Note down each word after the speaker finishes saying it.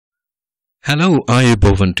Hello,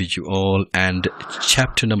 Ayubovan to you all, and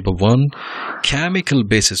chapter number 1, Chemical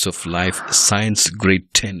Basis of Life, Science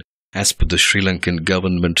Grade 10, as per the Sri Lankan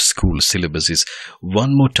government school syllabus is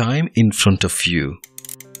one more time in front of you.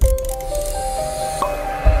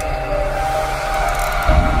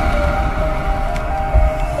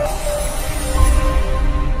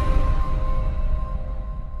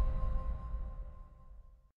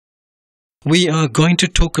 We are going to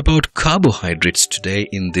talk about carbohydrates today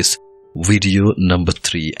in this video number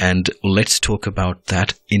 3, and let's talk about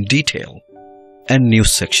that in detail. A new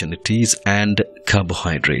section it is, and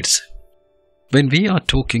carbohydrates. When we are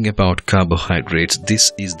talking about carbohydrates,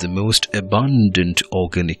 this is the most abundant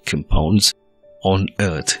organic compounds on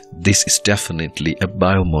earth. This is definitely a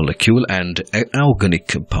biomolecule and an organic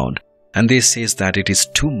compound, and they says that it is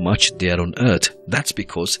too much there on earth. That's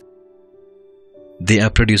because they are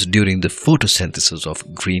produced during the photosynthesis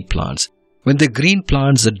of green plants. When the green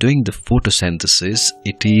plants are doing the photosynthesis,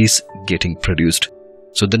 it is getting produced.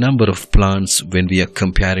 So the number of plants, when we are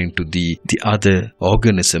comparing to the other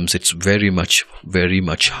organisms, it's very much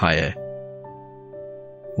higher.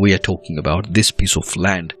 We are talking about this piece of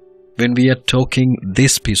land. When we are talking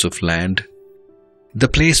this piece of land, the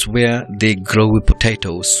place where they grow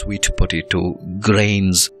potatoes, sweet potato,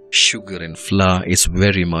 grains, sugar and flour is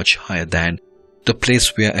very much higher than the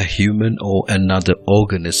place where a human or another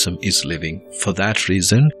organism is living. For that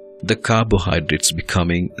reason, the carbohydrates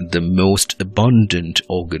becoming the most abundant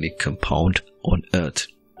organic compound on earth.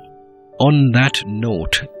 On that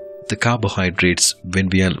note, the carbohydrates, when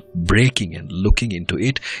we are breaking and looking into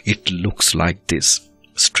it, it looks like this.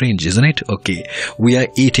 Strange, isn't it? Okay, we are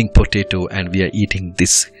eating potato and we are eating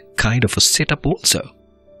this kind of a setup also.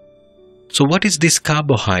 So what is this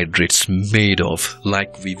carbohydrates made of?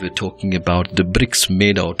 Like we were talking about the bricks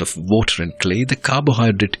made out of water and clay, the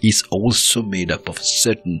carbohydrate is also made up of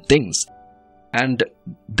certain things. And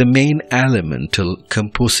the main elemental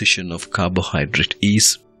composition of carbohydrate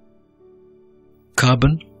is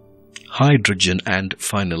carbon, hydrogen, and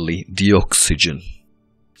finally the oxygen.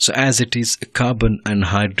 So as it is carbon and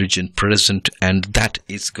hydrogen present, and that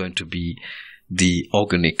is going to be the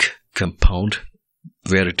organic compound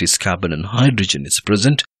where it is carbon and hydrogen is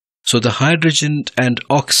present. So the hydrogen and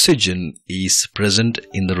oxygen is present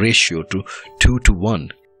in the ratio to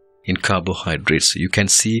 2:1 in carbohydrates. You can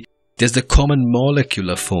see there's the common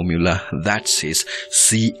molecular formula that says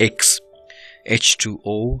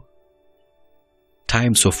CxH2O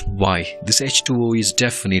times of Y. This H2O is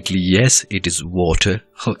definitely, yes, it is water.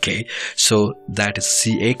 Okay, so that is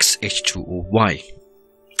CxH2OY.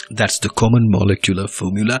 That's the common molecular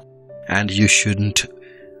formula. And you shouldn't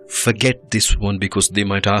forget this one, because they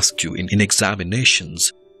might ask you in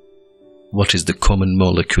examinations what is the common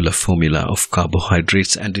molecular formula of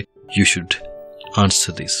carbohydrates, and you should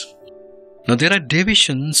answer this. Now there are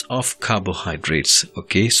divisions of carbohydrates.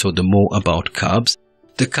 Okay, so the more about carbs,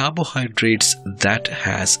 the carbohydrates that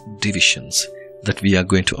has divisions that we are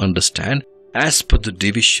going to understand. As per the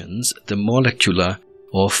divisions, the molecular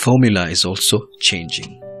or formula is also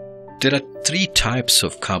changing. There are 3 types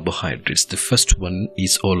of carbohydrates. The first one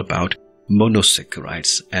is all about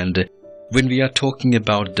monosaccharides. And when we are talking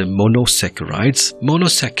about the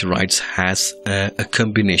monosaccharides has a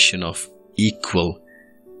combination of equal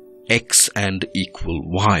X and equal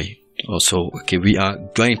Y. Also, okay, we are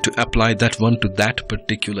going to apply that one to that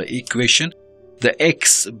particular equation. The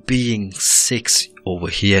X being 6 over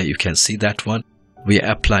here, you can see that one. We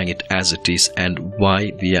are applying it as it is, and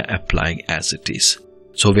Y we are applying as it is.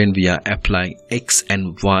 So when we are applying X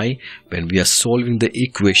and Y, when we are solving the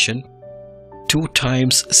equation, 2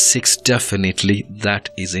 times 6 definitely that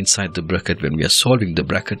is inside the bracket. When we are solving the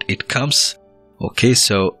bracket, it comes. Okay,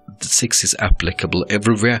 so the 6 is applicable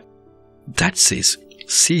everywhere. That says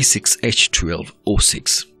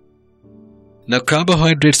C6H12O6. Now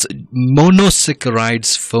carbohydrates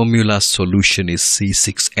monosaccharides formula solution is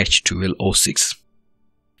C6H12O6.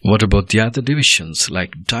 What about the other divisions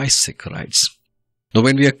like disaccharides? Now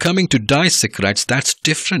when we are coming to disaccharides, that's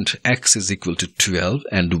different. X is equal to 12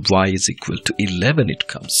 and Y is equal to 11 it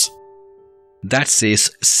comes. That says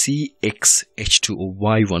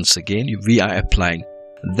CxH2OY once again. We are applying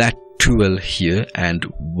that 12 here and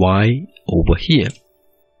Y over here.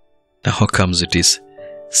 Now how comes it is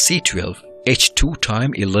C12 H2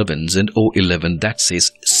 times 11s and O11? That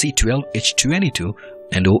says C12 H2NE2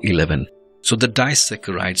 and O11. So the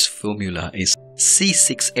disaccharides formula is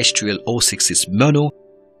C6H12O6 is mono,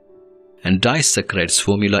 and disaccharides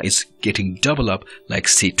formula is getting double up like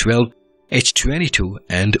C12, H2NE2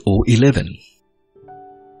 and O11.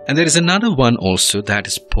 And there is another one also, that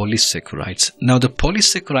is polysaccharides. Now the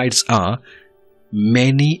polysaccharides are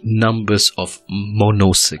many numbers of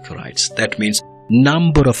monosaccharides. That means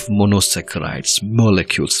number of monosaccharides,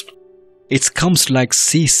 molecules. It comes like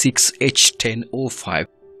C6H10O5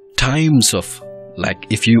 times of, like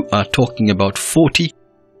if you are talking about 40,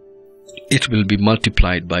 it will be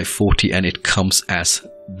multiplied by 40 and it comes as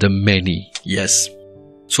the many. Yes.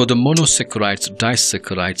 So the monosaccharides,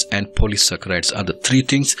 disaccharides and polysaccharides are the three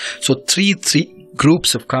things. So three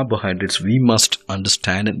groups of carbohydrates we must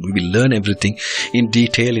understand, and we will learn everything in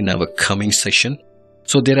detail in our coming session.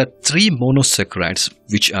 So there are three monosaccharides,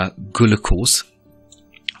 which are glucose,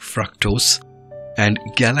 fructose and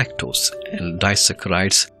galactose. And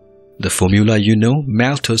disaccharides, the formula you know,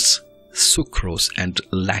 maltose, sucrose and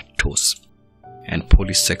lactose. And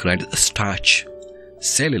polysaccharide, starch,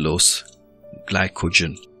 cellulose,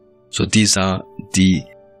 glycogen. So these are the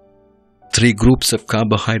three groups of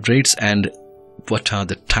carbohydrates. And what are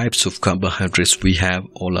the types of carbohydrates we have?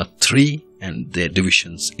 All are three, and their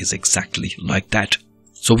divisions is exactly like that.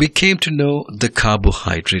 So we came to know the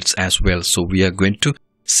carbohydrates as well. So we are going to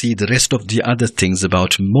see the rest of the other things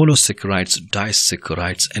about monosaccharides,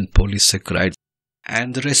 disaccharides and polysaccharides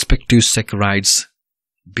and the respective saccharides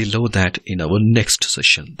below that in our next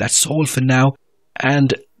session. That's all for now,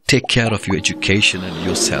 and take care of your education and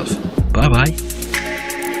yourself. Bye bye.